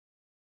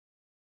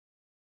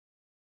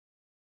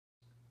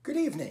Good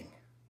evening.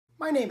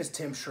 My name is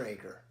Tim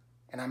Schrager,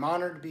 and I'm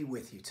honored to be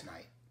with you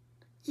tonight,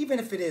 even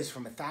if it is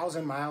from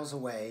 1,000 miles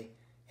away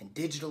and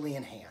digitally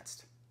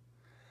enhanced.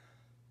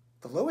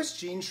 The Lois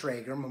Jeanine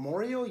Schrager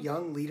Memorial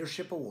Young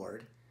Leadership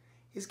Award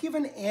is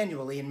given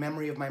annually in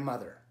memory of my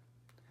mother.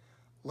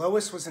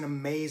 Lois was an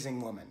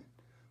amazing woman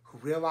who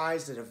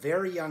realized at a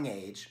very young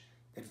age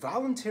that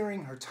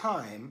volunteering her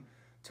time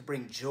to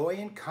bring joy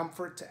and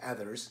comfort to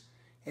others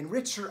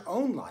enriched her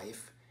own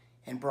life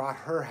and brought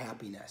her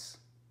happiness.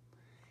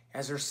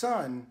 As her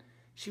son,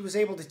 she was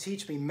able to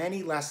teach me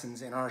many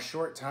lessons in our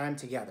short time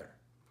together.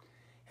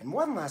 And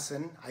one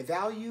lesson I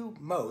value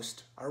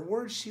most are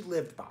words she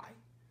lived by.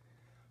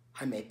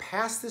 I may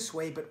pass this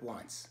way but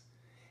once,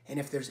 and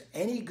if there's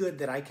any good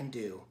that I can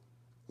do,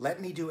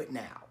 let me do it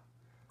now,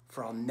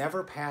 for I'll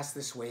never pass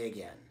this way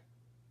again.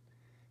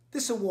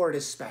 This award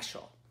is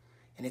special,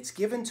 and it's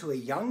given to a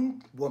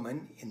young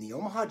woman in the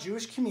Omaha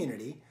Jewish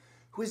community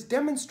who has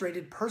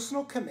demonstrated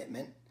personal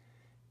commitment,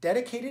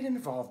 dedicated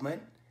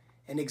involvement,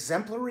 and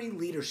exemplary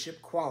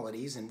leadership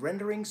qualities in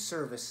rendering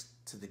service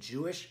to the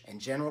Jewish and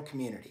general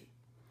community.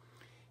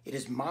 It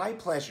is my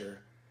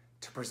pleasure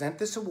to present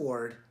this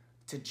award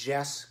to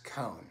Jess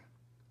Cohn.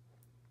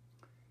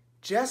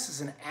 Jess is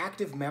an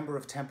active member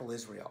of Temple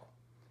Israel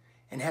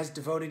and has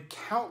devoted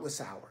countless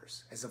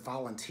hours as a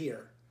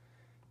volunteer,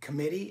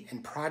 committee,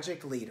 and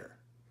project leader.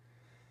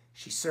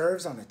 She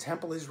serves on the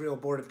Temple Israel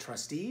Board of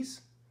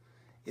Trustees,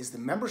 is the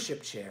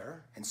membership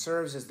chair, and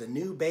serves as the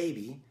new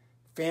baby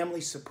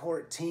family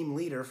support team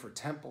leader for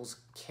Temple's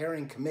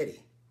Caring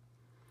Committee.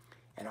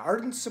 An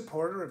ardent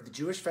supporter of the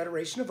Jewish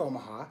Federation of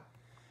Omaha,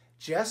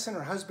 Jess and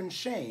her husband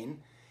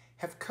Shane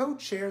have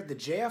co-chaired the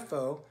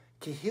JFO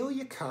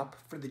Kehillah Cup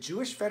for the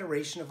Jewish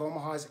Federation of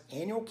Omaha's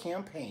annual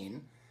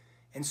campaign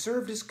and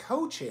served as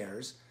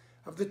co-chairs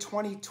of the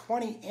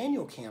 2020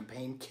 annual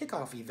campaign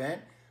kickoff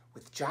event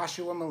with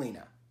Joshua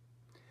Molina.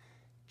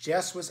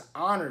 Jess was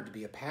honored to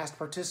be a past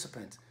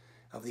participant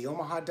of the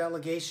Omaha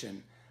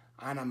delegation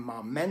on a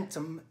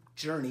momentum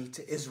journey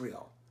to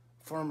Israel,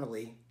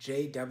 formerly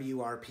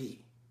JWRP.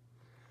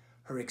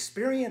 Her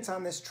experience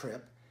on this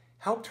trip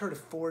helped her to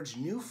forge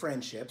new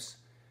friendships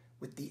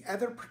with the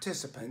other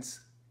participants,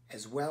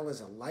 as well as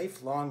a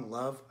lifelong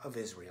love of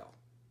Israel.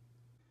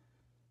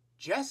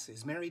 Jess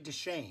is married to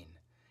Shane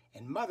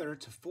and mother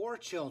to 4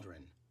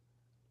 children,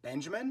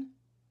 Benjamin,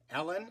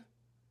 Ellen,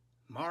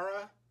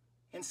 Mara,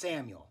 and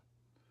Samuel.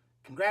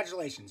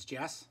 Congratulations,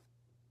 Jess.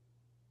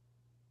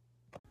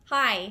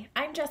 Hi,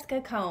 I'm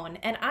Jessica Cohn,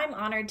 and I'm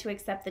honored to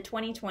accept the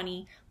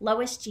 2020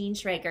 Lois Jeanine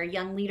Schrager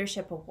Young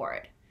Leadership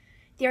Award.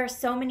 There are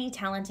so many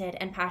talented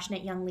and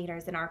passionate young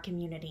leaders in our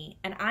community,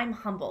 and I'm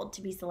humbled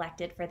to be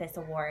selected for this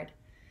award.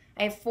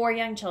 I have 4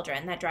 young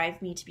children that drive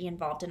me to be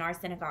involved in our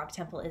synagogue,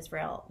 Temple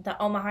Israel, the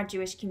Omaha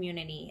Jewish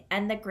community,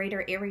 and the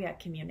greater area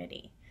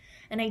community.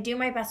 And I do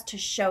my best to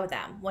show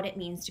them what it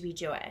means to be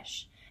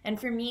Jewish. And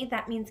for me,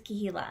 that means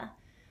Kehillah.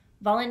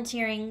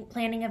 Volunteering,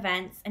 planning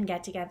events and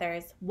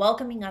get-togethers,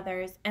 welcoming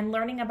others, and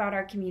learning about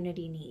our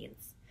community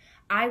needs.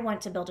 I want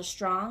to build a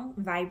strong,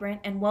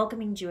 vibrant, and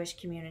welcoming Jewish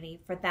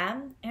community for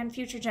them and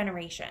future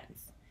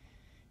generations.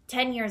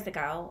 10 years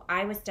ago,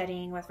 I was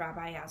studying with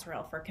Rabbi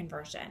Azrael for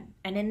conversion,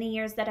 and in the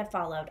years that have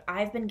followed,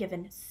 I've been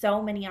given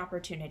so many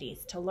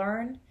opportunities to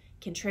learn,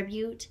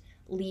 contribute,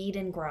 lead,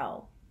 and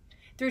grow.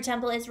 Through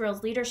Temple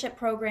Israel's leadership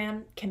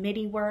program,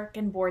 committee work,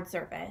 and board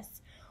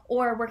service,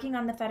 or working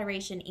on the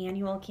Federation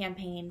annual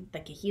campaign, the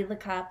Kehillah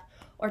Cup,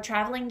 or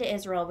traveling to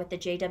Israel with the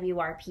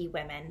JWRP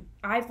women,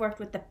 I've worked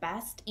with the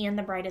best and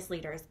the brightest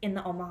leaders in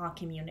the Omaha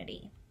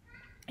community.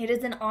 It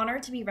is an honor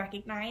to be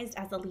recognized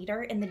as a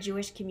leader in the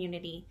Jewish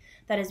community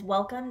that has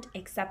welcomed,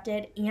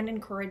 accepted, and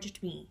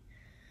encouraged me.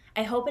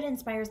 I hope it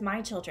inspires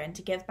my children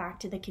to give back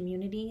to the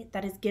community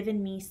that has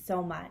given me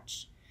so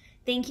much.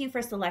 Thank you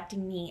for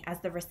selecting me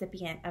as the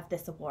recipient of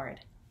this award.